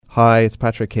Hi, it's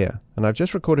Patrick here, and I've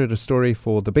just recorded a story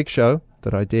for The Big Show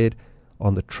that I did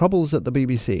on the troubles at the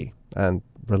BBC and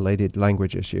related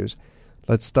language issues.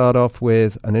 Let's start off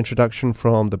with an introduction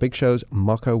from The Big Show's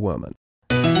Marco Werman.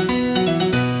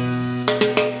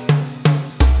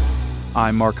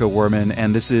 I'm Marco Werman,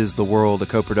 and this is The World, a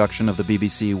co-production of the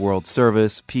BBC World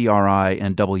Service, PRI,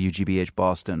 and WGBH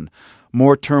Boston.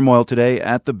 More turmoil today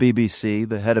at the BBC.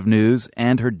 The head of news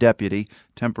and her deputy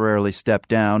temporarily stepped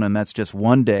down, and that's just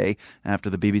one day after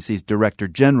the BBC's Director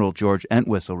General, George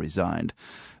Entwistle, resigned.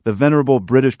 The venerable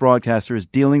British broadcaster is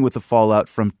dealing with the fallout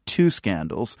from two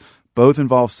scandals. Both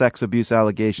involve sex abuse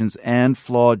allegations and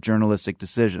flawed journalistic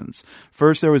decisions.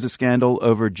 First, there was a scandal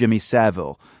over Jimmy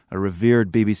Savile, a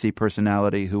revered BBC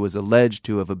personality who was alleged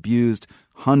to have abused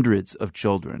hundreds of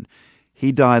children.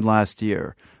 He died last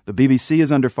year. The BBC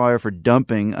is under fire for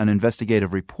dumping an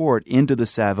investigative report into the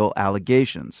Savile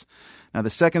allegations. Now, the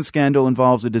second scandal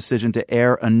involves a decision to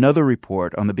air another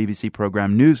report on the BBC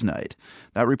program Newsnight.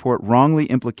 That report wrongly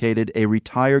implicated a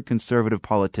retired Conservative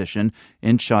politician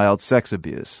in child sex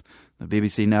abuse. The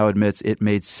BBC now admits it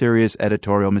made serious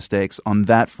editorial mistakes on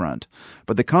that front.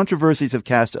 But the controversies have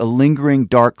cast a lingering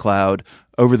dark cloud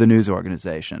over the news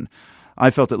organization. I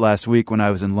felt it last week when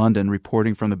I was in London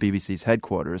reporting from the BBC's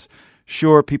headquarters.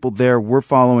 Sure, people there were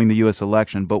following the U.S.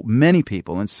 election, but many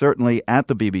people, and certainly at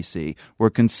the BBC, were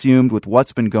consumed with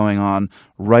what's been going on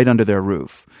right under their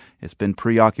roof. It's been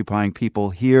preoccupying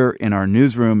people here in our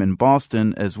newsroom in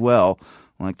Boston as well,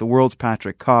 like the world's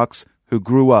Patrick Cox, who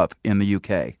grew up in the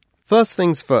UK. First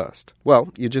things first.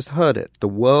 Well, you just heard it. The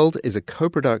World is a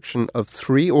co-production of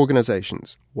three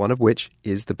organizations, one of which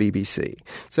is the BBC.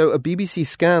 So a BBC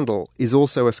scandal is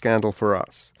also a scandal for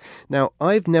us. Now,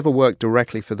 I've never worked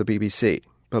directly for the BBC,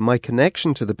 but my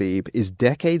connection to the Beeb is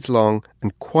decades long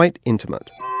and quite intimate.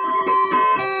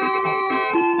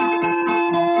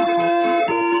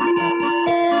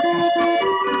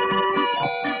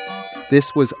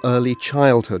 This was early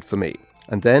childhood for me,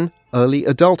 and then early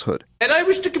adulthood. And I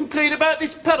wish to complain about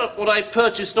this parrot what I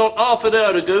purchased not half an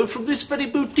hour ago from this very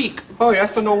boutique. Oh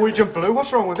yes, the Norwegian blue.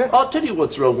 What's wrong with it? I'll tell you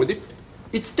what's wrong with it.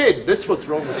 It's dead, that's what's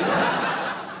wrong with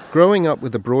it. Growing up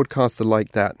with a broadcaster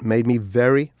like that made me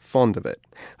very fond of it,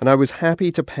 and I was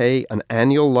happy to pay an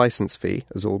annual license fee,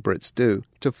 as all Brits do,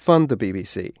 to fund the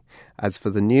BBC. As for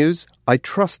the news, I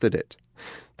trusted it.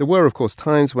 There were, of course,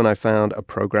 times when I found a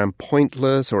program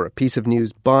pointless or a piece of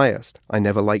news biased. I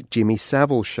never liked Jimmy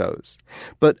Savile shows.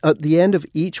 But at the end of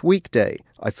each weekday,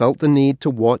 I felt the need to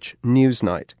watch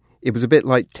Newsnight. It was a bit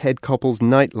like Ted Koppel's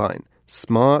Nightline.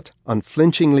 Smart,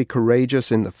 unflinchingly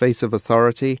courageous in the face of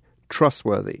authority,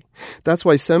 trustworthy. That's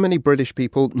why so many British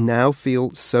people now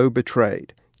feel so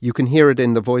betrayed. You can hear it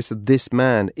in the voice of this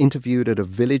man interviewed at a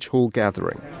village hall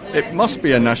gathering. It must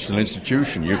be a national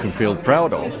institution you can feel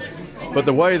proud of. But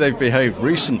the way they've behaved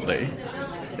recently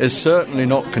is certainly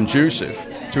not conducive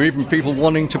to even people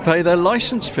wanting to pay their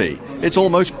licence fee. It's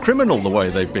almost criminal the way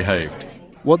they've behaved.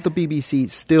 What the BBC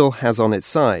still has on its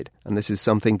side, and this is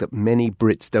something that many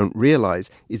Brits don't realise,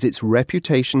 is its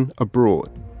reputation abroad.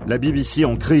 La BBC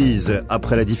en crise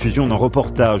après la diffusion d'un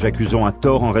reportage accusant à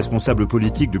tort un responsable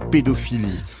politique de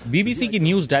pédophilie. BBC की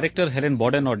news director Helen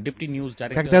Boden और deputy news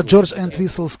director. Когда Джордж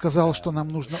Энтвисл сказал, что нам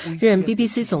нужно уйти.任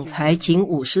BBC 总裁仅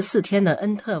54天的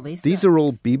恩特维斯。 These are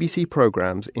all BBC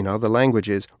programs in other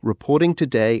languages reporting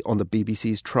today on the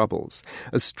BBC's troubles.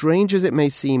 As strange as it may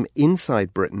seem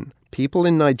inside Britain, people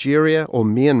in Nigeria or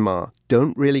Myanmar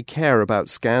don't really care about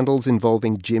scandals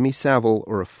involving Jimmy Savile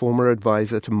or a former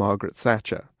advisor to Margaret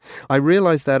Thatcher. I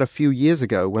realized that a few years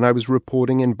ago when I was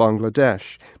reporting in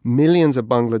Bangladesh. Millions of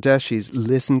Bangladeshis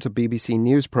listen to BBC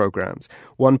news programs.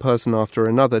 One person after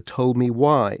another told me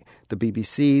why. The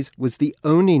BBC's was the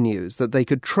only news that they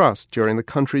could trust during the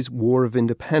country's war of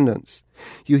independence.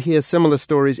 You hear similar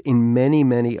stories in many,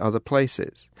 many other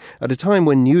places. At a time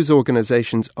when news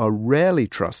organizations are rarely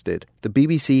trusted, the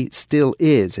BBC still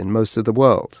is in most of the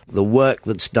world. The work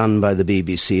that's done by the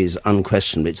BBC is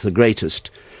unquestionably, it's the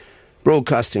greatest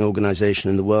broadcasting organisation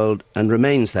in the world and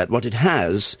remains that. What it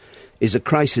has is a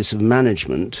crisis of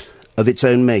management of its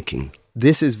own making.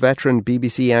 This is veteran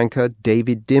BBC anchor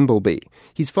David Dimbleby.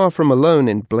 He's far from alone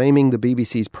in blaming the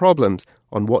BBC's problems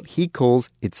on what he calls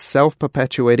its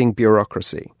self-perpetuating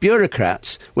bureaucracy.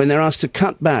 Bureaucrats, when they're asked to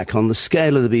cut back on the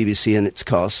scale of the BBC and its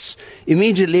costs,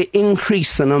 immediately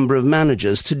increase the number of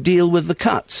managers to deal with the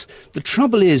cuts. The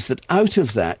trouble is that out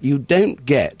of that you don't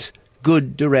get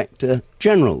good director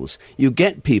generals. You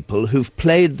get people who've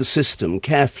played the system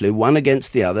carefully, one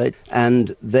against the other,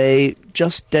 and they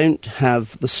just don't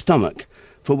have the stomach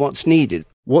for what's needed.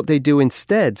 What they do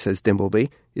instead, says Dimbleby,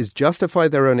 is justify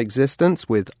their own existence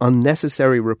with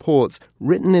unnecessary reports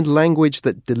written in language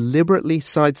that deliberately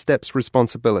sidesteps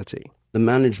responsibility. The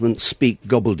management speak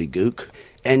gobbledygook.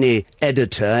 Any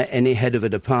editor, any head of a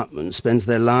department spends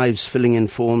their lives filling in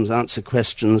forms, answer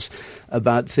questions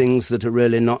about things that are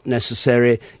really not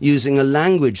necessary, using a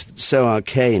language that's so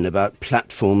arcane about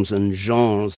platforms and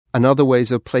genres. And other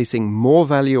ways of placing more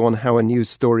value on how a news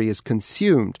story is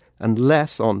consumed and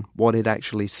less on what it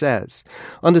actually says.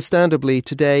 Understandably,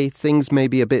 today, things may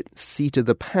be a bit seat of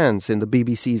the pants in the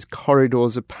BBC's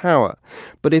corridors of power.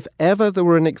 But if ever there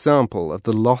were an example of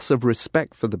the loss of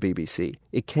respect for the BBC,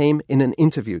 it came in an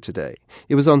interview today.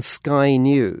 It was on Sky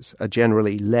News, a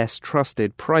generally less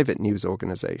trusted private news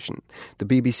organisation. The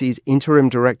BBC's interim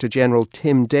Director General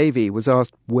Tim Davie was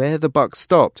asked where the buck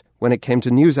stopped when it came to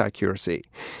news accuracy.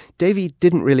 Davie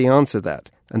didn't really answer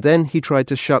that. And then he tried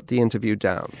to shut the interview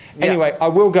down. Anyway, I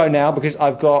will go now because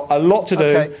I've got a lot to do.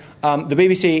 Okay. The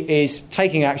BBC is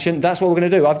taking action. That's what we're going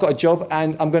to do. I've got a job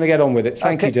and I'm going to get on with it.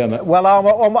 Thank you, Dermot. Well,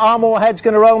 are more heads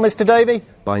going to roll, Mr. Davie?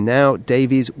 By now,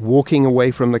 Davie's walking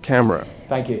away from the camera.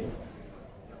 Thank you.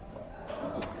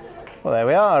 Well, there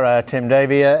we are. Tim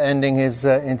Davie ending his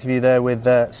interview there with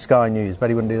Sky News. Bet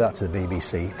he wouldn't do that to the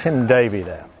BBC. Tim Davie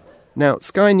there. Now,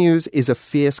 Sky News is a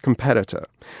fierce competitor,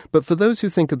 but for those who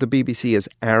think of the BBC as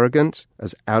arrogant,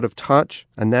 as out of touch,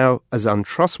 and now as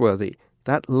untrustworthy,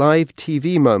 that live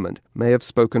TV moment may have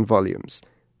spoken volumes.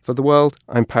 For The World,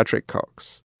 I'm Patrick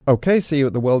Cox. Okay, see you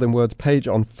at the World in Words page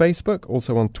on Facebook,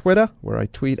 also on Twitter, where I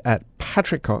tweet at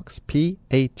Patrick Cox,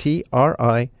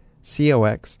 Patricox,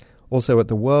 also at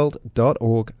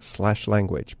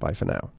theworld.org/language. Bye for now.